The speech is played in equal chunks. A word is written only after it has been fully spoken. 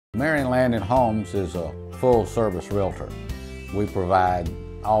Marion Land and Homes is a full-service realtor. We provide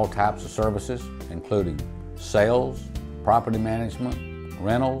all types of services, including sales, property management,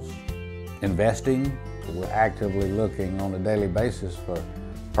 rentals, investing. We're actively looking on a daily basis for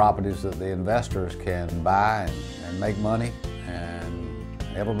properties that the investors can buy and make money, and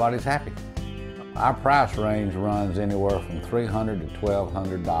everybody's happy. Our price range runs anywhere from $300 to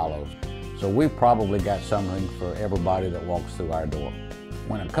 $1,200. So we've probably got something for everybody that walks through our door.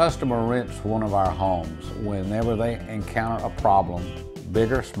 When a customer rents one of our homes, whenever they encounter a problem,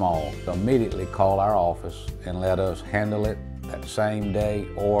 big or small, they'll immediately call our office and let us handle it that same day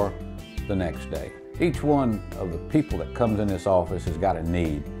or the next day. Each one of the people that comes in this office has got a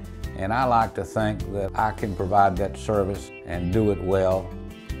need, and I like to think that I can provide that service and do it well,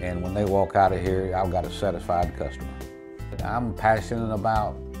 and when they walk out of here, I've got a satisfied customer. I'm passionate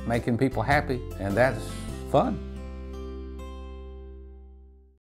about making people happy, and that's fun.